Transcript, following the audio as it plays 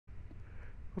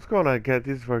What's going on, guys?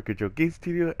 This is Joe Game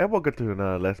Studio, and welcome to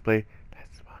another Let's Play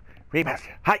Last of Us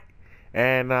Remastered. Hi!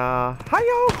 And,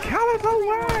 hi-yo! Callous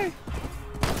away!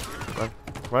 Run,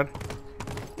 run.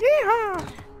 Yeehaw!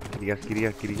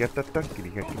 Kitty-ya.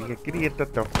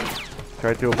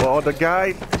 Try to avoid all the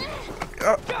guys.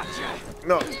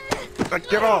 No.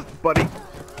 Get off, buddy.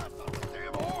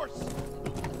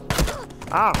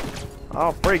 Ah!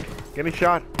 Oh, freak. Getting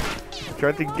shot.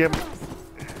 Trying to get...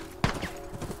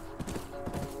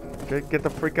 Get the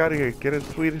freak out of here. Get a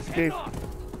sweet escape.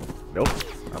 Nope.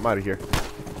 I'm out of here.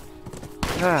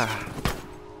 Ah.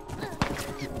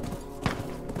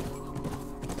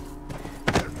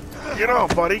 Get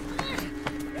off, buddy.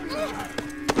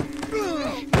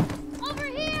 Over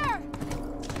here.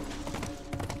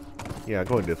 Yeah,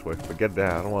 going this way. Forget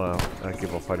that. I don't want to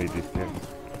give a funny this thing.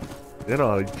 They know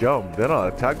how to jump. They know how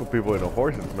to tackle people in the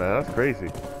horses, man. That's crazy.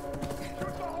 Shoot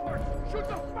the horse! Shoot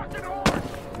the fucking horse!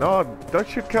 No, don't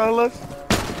shoot Carlos.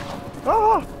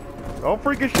 Oh, don't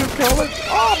freaking shoot Carlos.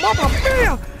 Oh, mama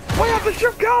mia! Why have to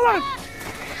shoot Carlos?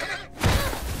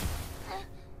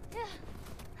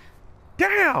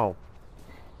 Damn!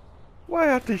 Why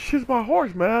have to shoot my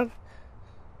horse, man?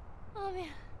 Oh man.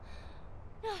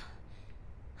 No.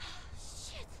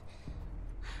 Shit.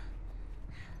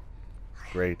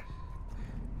 Great.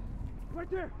 Right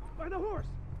there! By the horse!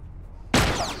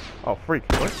 Oh,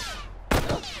 freak. What?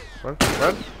 Run,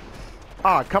 run.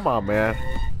 Ah, come on, man.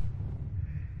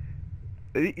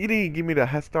 You didn't give me the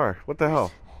head start. What the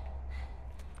hell?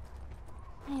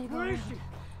 I need to go Where is around. she?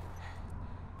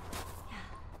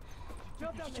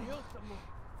 Jump down the hill somewhere.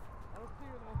 I don't see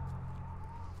her though.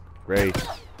 Great.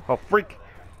 Oh, freak.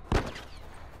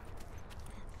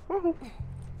 Woohoo.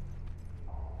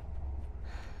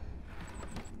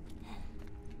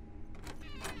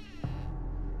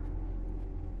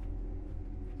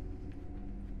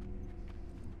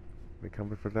 They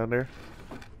coming from down there?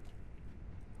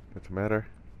 What's the matter?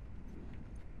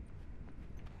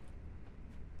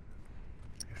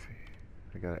 Let's see.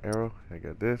 I got an arrow. I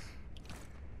got this.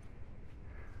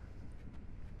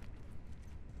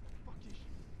 Fuck this shit.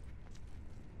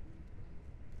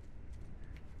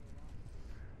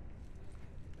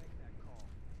 Make that call.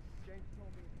 James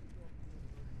told me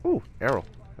to go. Ooh, arrow.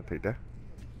 I'll take that.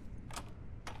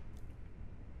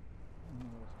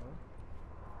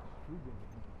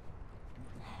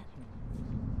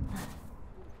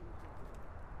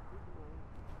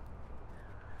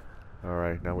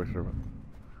 Alright, now we're surviving.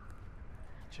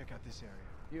 Check out this area.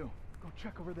 You, go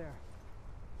check over there.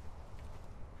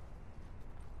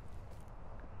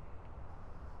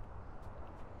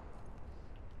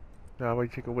 Now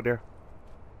wait, check over there.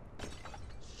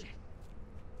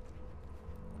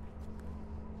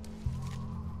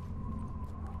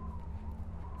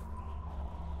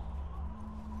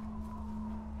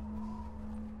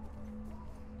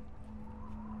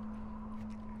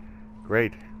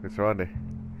 Great, it's on.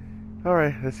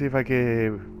 Alright, let's see if I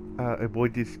can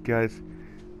avoid these guys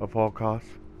of all costs.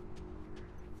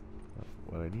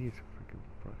 What I need is freaking.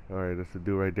 Alright, that's the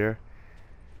dude right there.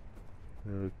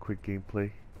 Quick gameplay.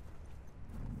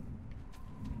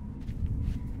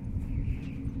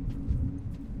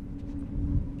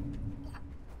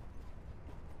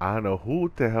 I don't know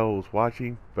who the hell was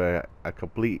watching, but I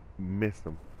complete missed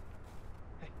them.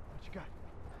 Hey, what you got?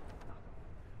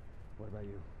 What about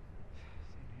you? Same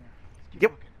here. Let's keep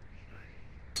Yep. looking.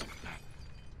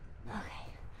 Okay.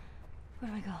 Where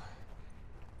do I go?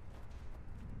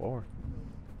 Or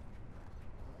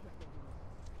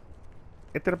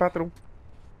into the bathroom.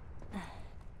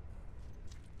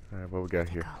 Alright, what we got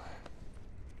here?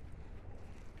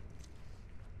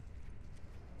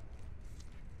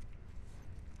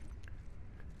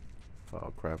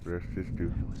 Oh crap, there's this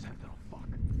dude. What's that little fuck?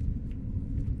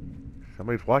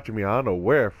 Somebody's watching me, I don't know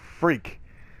where. Freak.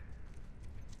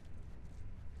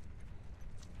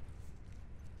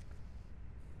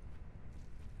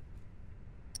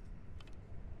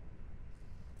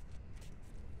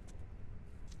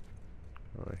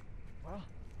 Alright. Well,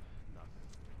 nothing.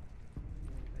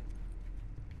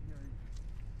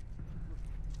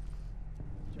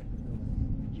 Check the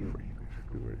building. Freak, there's a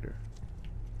dude right there.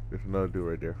 There's another dude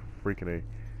right there. Freaking A.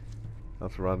 I'm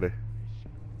surrounded.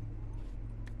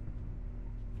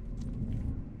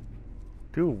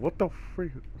 Dude, what the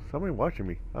freak? Somebody watching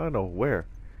me. I don't know where.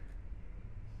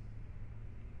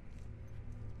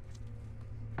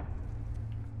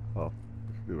 Oh,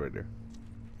 this dude right there.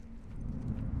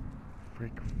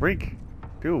 Freak.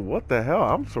 Dude, what the hell?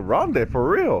 I'm surrounded for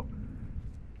real.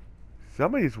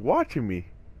 Somebody's watching me.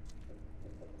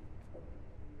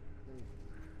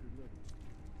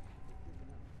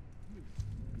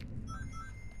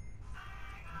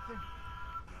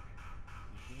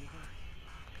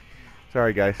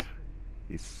 Sorry, guys.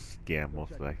 He's scam,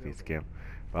 most likely scam.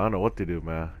 But I don't know what to do,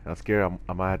 man. I'm scared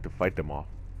I might have to fight them all.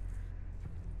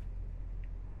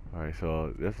 Alright,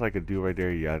 so there's like a dude right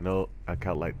there. Yeah, I know. I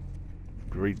caught like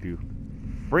 3 dudes.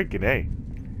 Freaking A.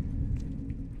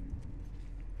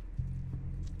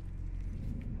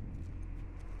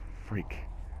 Freak.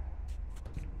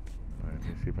 Alright,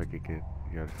 let's see if I can get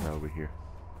the other side over here.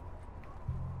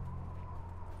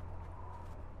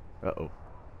 Uh-oh.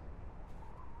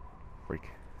 Freak.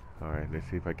 Alright, let's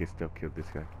see if I can still kill this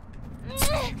guy.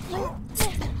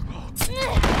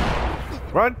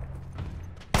 Run!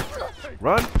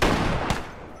 Run!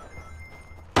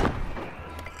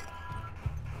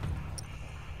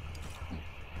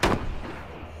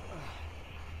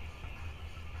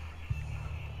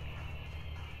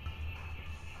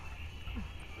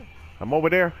 I'm over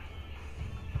there.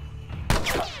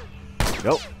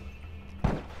 Nope.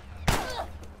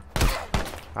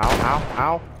 Ow, ow,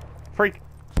 ow. Freak.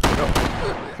 No.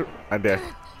 I'm dead.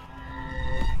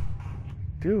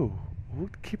 Dude, who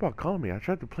keep on calling me? I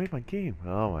tried to play my game.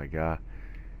 Oh my god.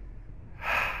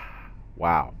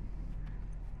 Wow.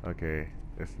 Okay.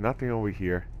 There's nothing over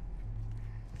here.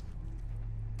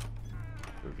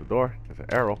 There's a door. There's an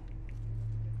arrow.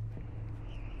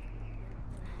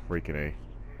 Freaking A.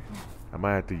 I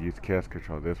might have to use chaos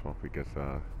control on this one because I don't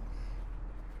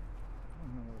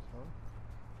know it was her.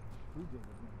 Who did it?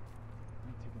 I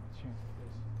ain't taking a chance with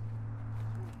this.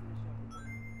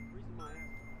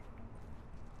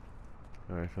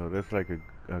 alright, so there's like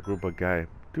a group of guys.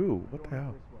 Dude, what the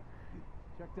hell?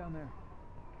 Check down there.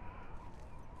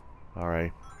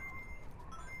 Alright.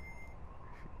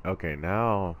 Okay,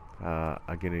 now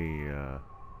I'm getting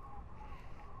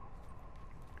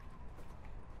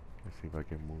let's see if I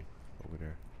can move over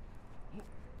there.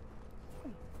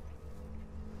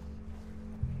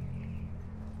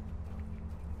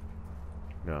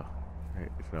 No, hey,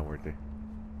 it's not worth it.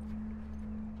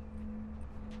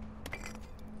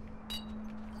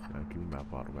 Give me my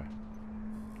bottle back.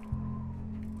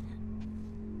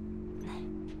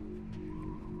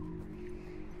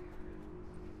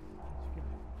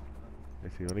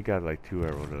 Let's see, only got like 2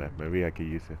 arrows left. Maybe I could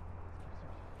use it.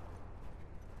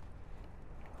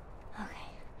 Okay.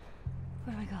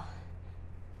 Where do I go?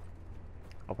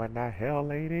 Open that hell,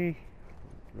 lady.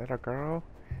 Little girl.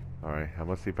 Alright, I'm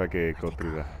gonna see if I can go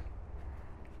through that.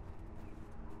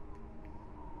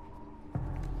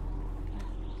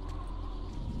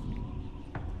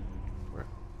 Where?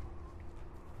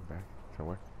 Back?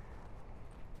 Somewhere?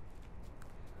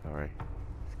 Alright.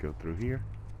 Let's go through here.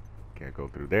 Can't go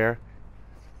through there.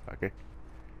 Okay.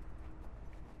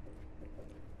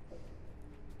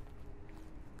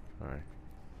 Alright.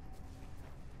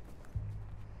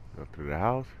 Go through the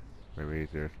house. Maybe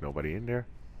there's nobody in there.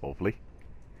 Hopefully.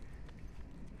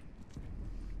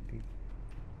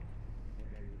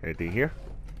 Anything here?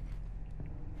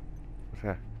 What's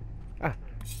that? Ah!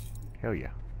 Hell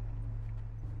yeah.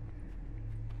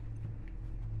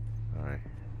 Alright.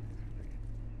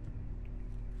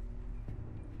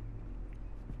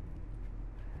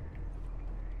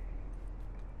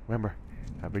 Remember,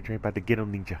 I've been trained by the Ghetto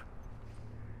Ninja.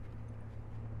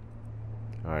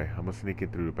 Alright, I'm gonna sneak in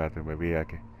through the bathroom. Maybe I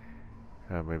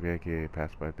can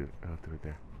pass by through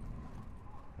there.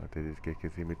 I think this guy can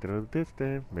see me through the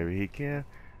distance. Maybe he can.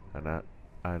 I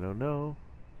don't know.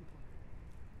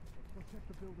 Go check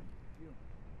the building. You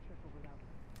check over that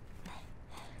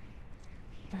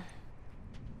way.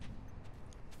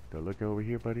 Don't look over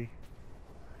here, buddy.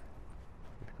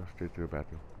 Let's go straight to the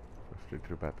bathroom. Go straight to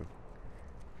the bathroom.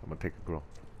 I'm gonna take a grump.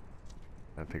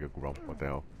 I'll take a grump. What the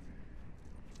hell?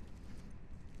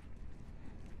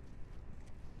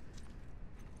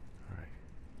 Alright.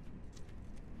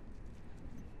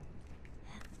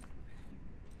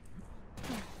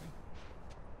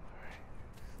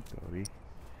 Slowly.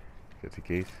 Just in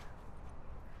case.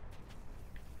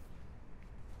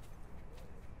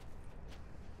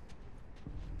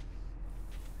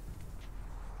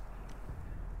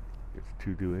 There's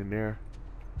 2 dudes in there.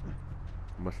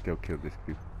 I must still kill this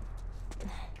dude.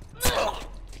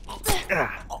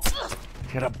 Ah.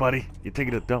 Shut up, buddy. You're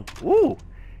taking a dump. Ooh!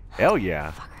 Hell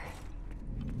yeah.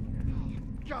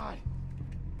 God!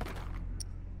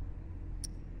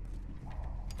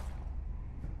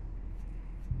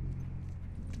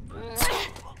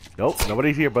 Nope,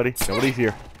 nobody's here, buddy. Nobody's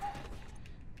here.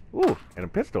 Ooh, and a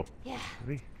pistol. Yeah.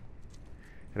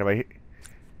 Anybody here?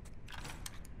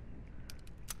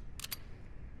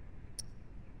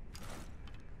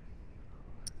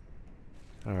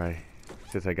 Alright.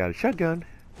 Since I got a shotgun,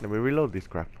 let me reload this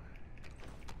crap.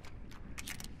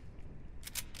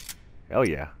 Hell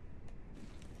yeah.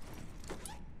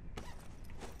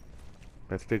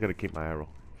 I still gotta keep my arrow,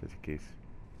 just in case.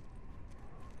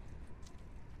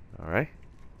 Alright.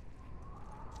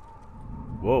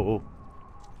 Whoa, whoa.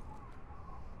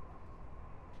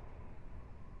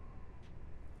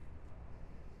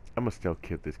 I'm gonna still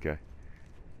kill this guy.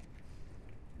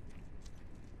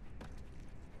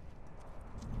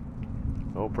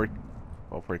 Oh, freak.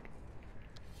 Oh, freak.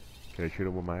 Can I shoot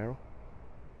him with my arrow?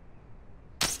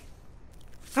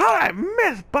 How did I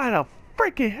miss by the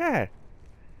freaking head?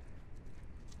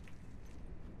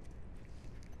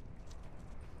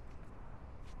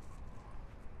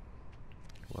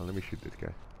 Well, let me shoot this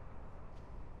guy.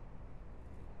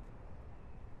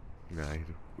 Nah,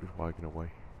 he's walking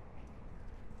away.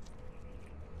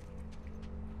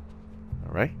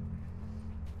 Alright.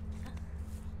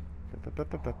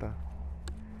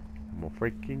 I'm a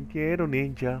freaking ghetto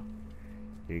ninja.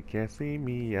 You can't see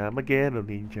me, I'm a ghetto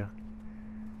ninja.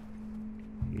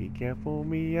 You can't fool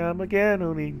me, I'm a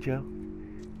ghetto ninja.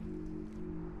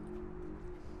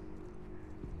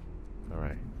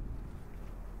 Alright.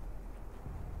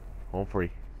 Home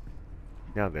free.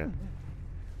 Now then.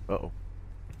 Uh-oh.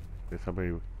 There's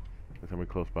somebody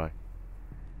close by.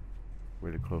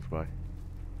 Really close by.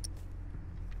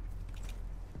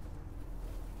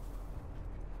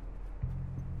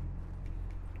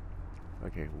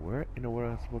 Okay, where in the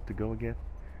world am I supposed to go again?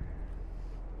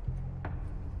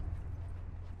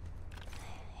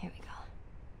 Here we go.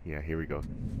 Yeah, here we go.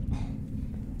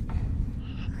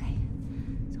 Okay.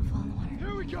 So fall in the water.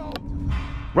 Here we go!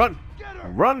 Run! Get her!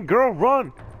 Run, girl,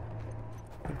 run!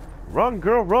 Run,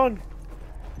 girl, run!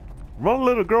 Run,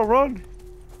 little girl, run!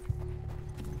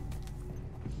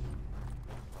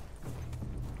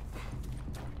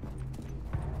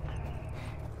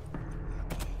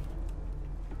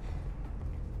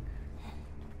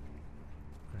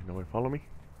 Nobody follow me?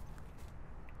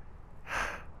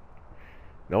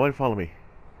 Nobody follow me.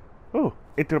 Oh,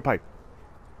 into the pipe.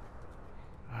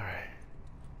 Alright.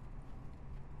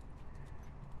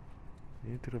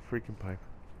 Into the freaking pipe.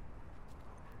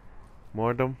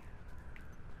 More of them?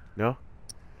 No?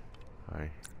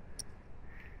 Alright.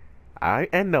 I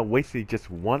end up wasting just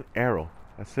one arrow.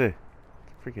 That's it.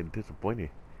 It's freaking disappointing.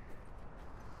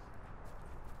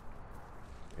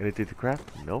 Anything to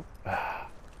craft? Nope.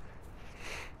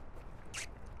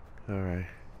 Alright.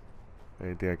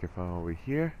 Anything I can find over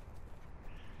here?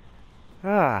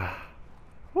 Ah.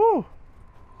 Woo!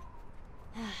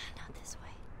 Not this way.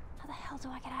 How the hell do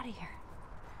I get out of here?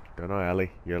 Don't know,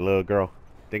 Ellie. You're a little girl.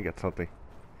 Think of something.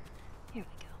 Here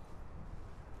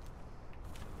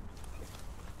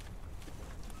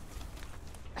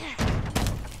we go.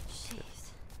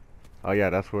 Jeez. Oh yeah,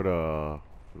 that's where the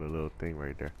little thing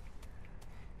right there.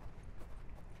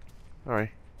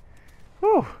 Alright.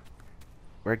 Woo!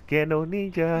 We're ghetto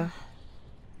ninja.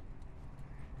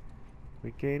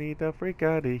 We can't eat the freak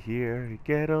out of here.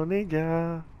 Ghetto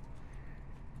ninja.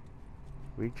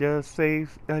 We just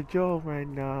saved a Joe right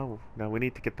now. Now we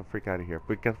need to get the freak out of here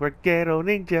because we're ghetto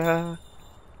ninja.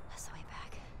 That's the way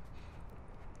back.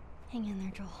 Hang in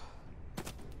there, Joel.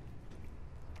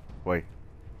 Wait,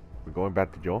 we're going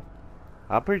back to Joel?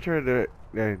 I'm pretty sure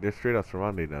they're straight up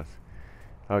surrounding us.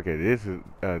 Okay, this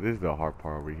is the hard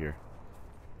part over here.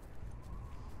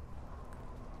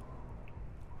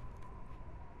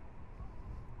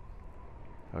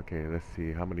 Okay, let's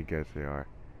see how many guys there are.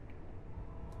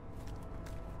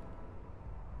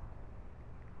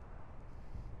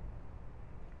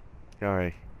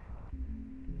 Alright.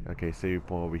 Okay, save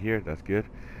point over here, that's good.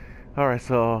 Alright,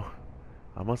 so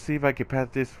I'm gonna see if I can pass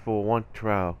this for one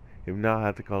trial. If not, I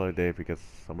have to call it a day because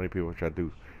so many people try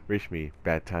to reach me.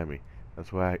 Bad timing.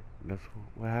 That's what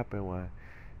happened when I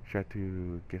tried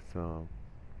to get some.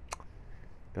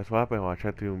 That's what happened when I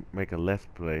tried to make a let's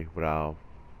play without,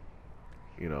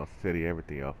 you know, setting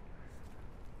everything up.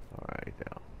 Alright,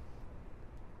 now.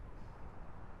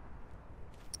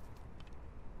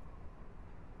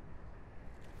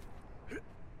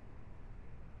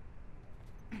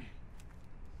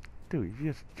 Dude,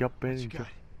 you just jump in and just...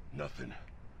 Nothing.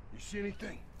 You see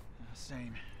anything?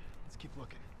 Same. Let's keep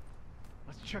looking.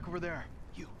 Let's check over there.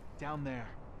 You, down there.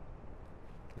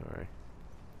 Alright.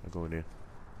 I'm going in.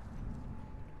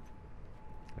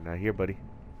 I'm not here, buddy.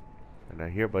 I'm not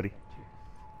here, buddy.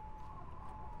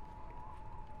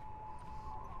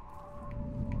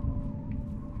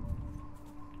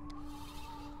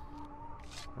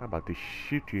 I'm about to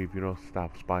shoot you if you don't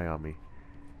stop spying on me.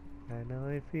 I know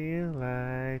it feels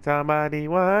like somebody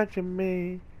watching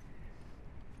me.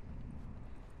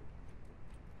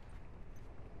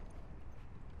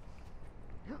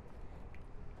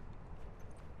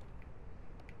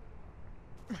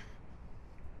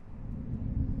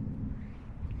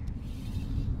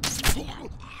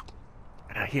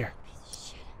 Here.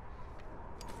 Piece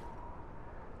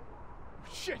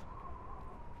of shit. Shit!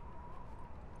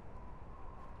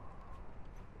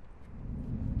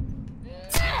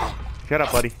 Shut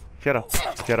up, buddy. Shut up.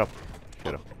 Shut up.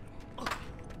 Shut up.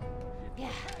 Yeah.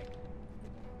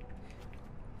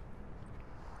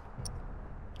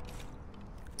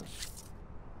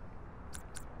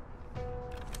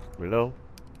 Reload.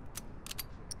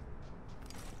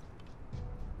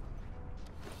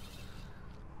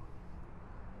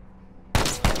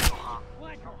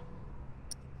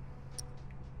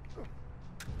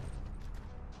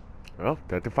 Well,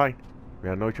 that's the fight. We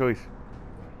have no choice.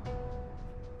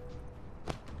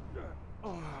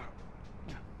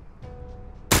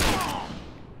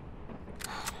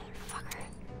 Fucker.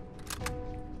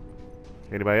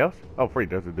 Anybody else? Oh, free.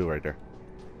 There's a dude right there.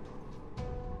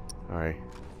 Alright.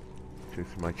 Choose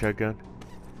my shotgun.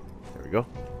 There we go.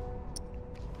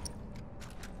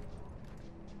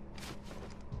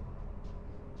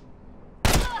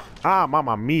 Ah,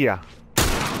 mamma mia.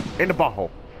 In the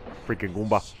butthole. Freaking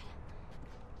Goomba.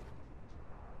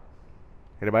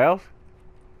 Anybody else?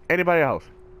 Anybody else?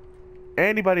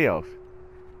 Anybody else?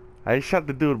 I shot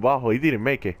the dude in the butthole. He didn't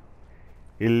make it.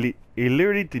 He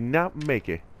literally did not make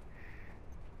it.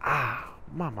 Ah,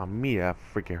 mamma mia. That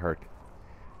freaking hurt.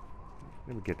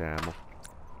 Let me get the ammo.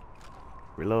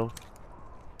 Reload.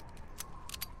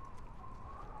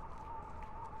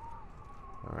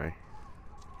 Alright.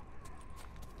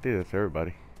 I think that's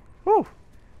everybody. Woo!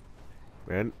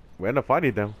 We end up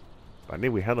fighting them. But I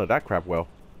think we handled that crap well.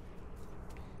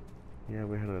 Yeah,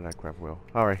 we handled that crap well.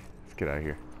 Alright, let's get out of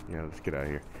here. Yeah, let's get out of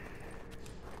here.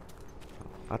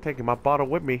 I'm taking my bottle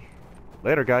with me.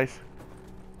 Later, guys.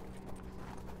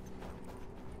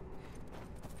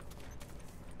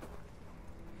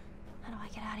 How do I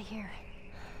get out of here?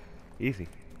 Easy.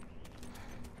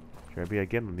 Try to be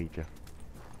again on Nietzsche.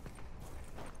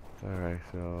 Alright,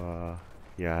 so,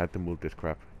 yeah, I had to move this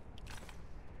crap.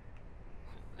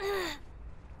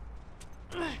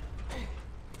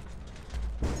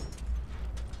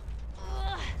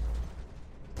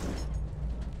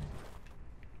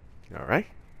 Alright.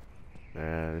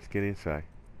 Let's get inside.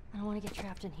 I don't want to get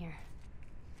trapped in here.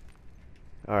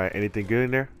 Alright, anything good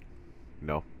in there?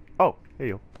 No. Oh, hey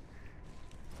yo.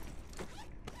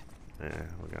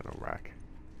 We got no rack.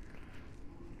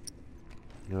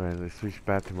 Alright, let's switch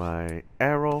back to my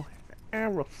arrow.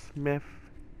 Arrowsmith.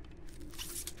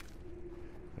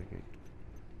 Okay.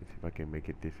 Let's see if I can make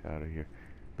it this out of here.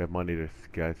 Bet money there's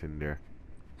guys in there.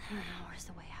 Where's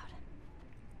the way out?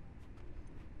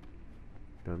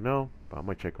 Don't know, but I'm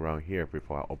gonna check around here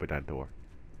before I open that door.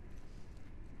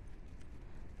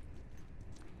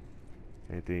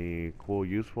 Anything cool,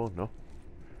 useful? No?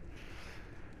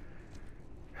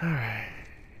 Alright.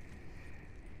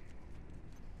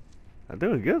 I'm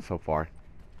doing good so far.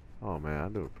 Oh man,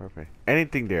 I'm doing perfect.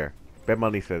 Anything there? Bet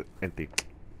money says empty.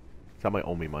 Somebody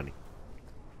owe me money.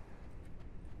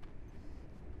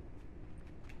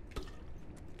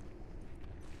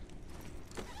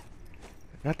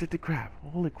 That did the crap.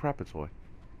 Holy crapazoid.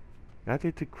 That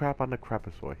did the crap on the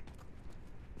crapazoid.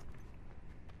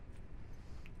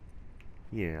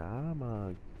 Yeah, I'm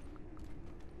gonna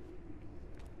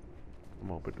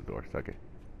open the door. Suck it.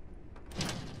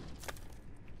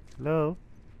 Hello?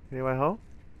 Anybody home?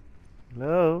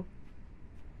 Hello?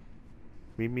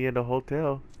 Meet me in the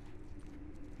hotel.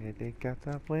 And they got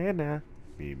that plan now.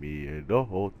 Meet me in the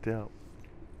hotel.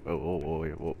 Oh,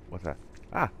 wait, what's that?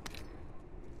 Ah!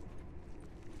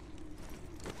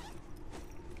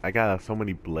 I got so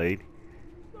many blade.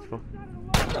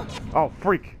 Oh,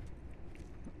 freak!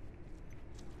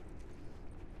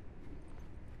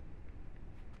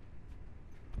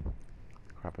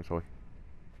 Crapazoid.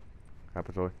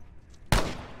 Crapazoid.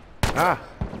 Ah!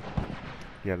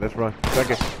 Yeah, let's run.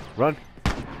 Second. Run.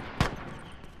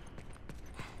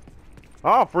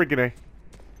 Oh, freaking A.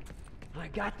 I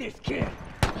got this kid.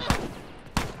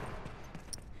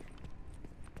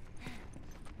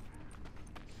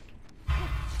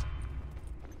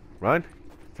 Run.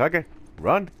 Second.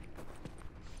 Run.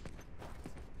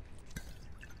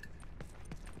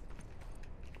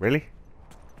 Really?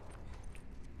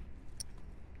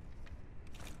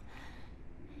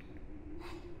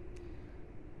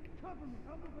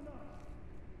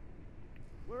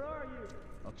 Where are you?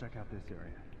 I'll check out this area.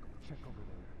 Check over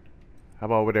there. How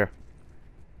about over there?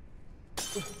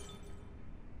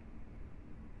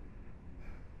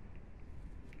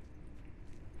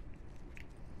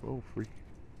 Oh, freak.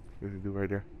 There's a dude right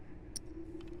there.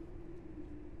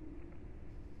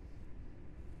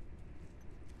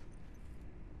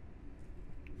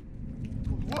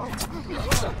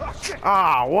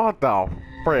 Ah, what the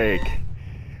Frick.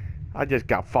 I just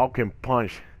got fucking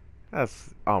punched.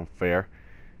 That's unfair.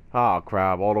 Oh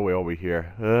crap, all the way over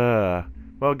here.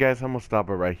 Well guys, I'm gonna stop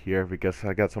it right here because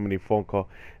I got so many phone calls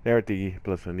and everything.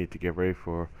 Plus I need to get ready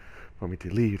for me to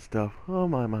leave stuff. Oh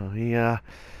my, yeah.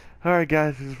 Alright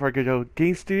guys, this is Fargo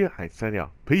Game Studio. I sign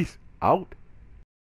out. Peace out.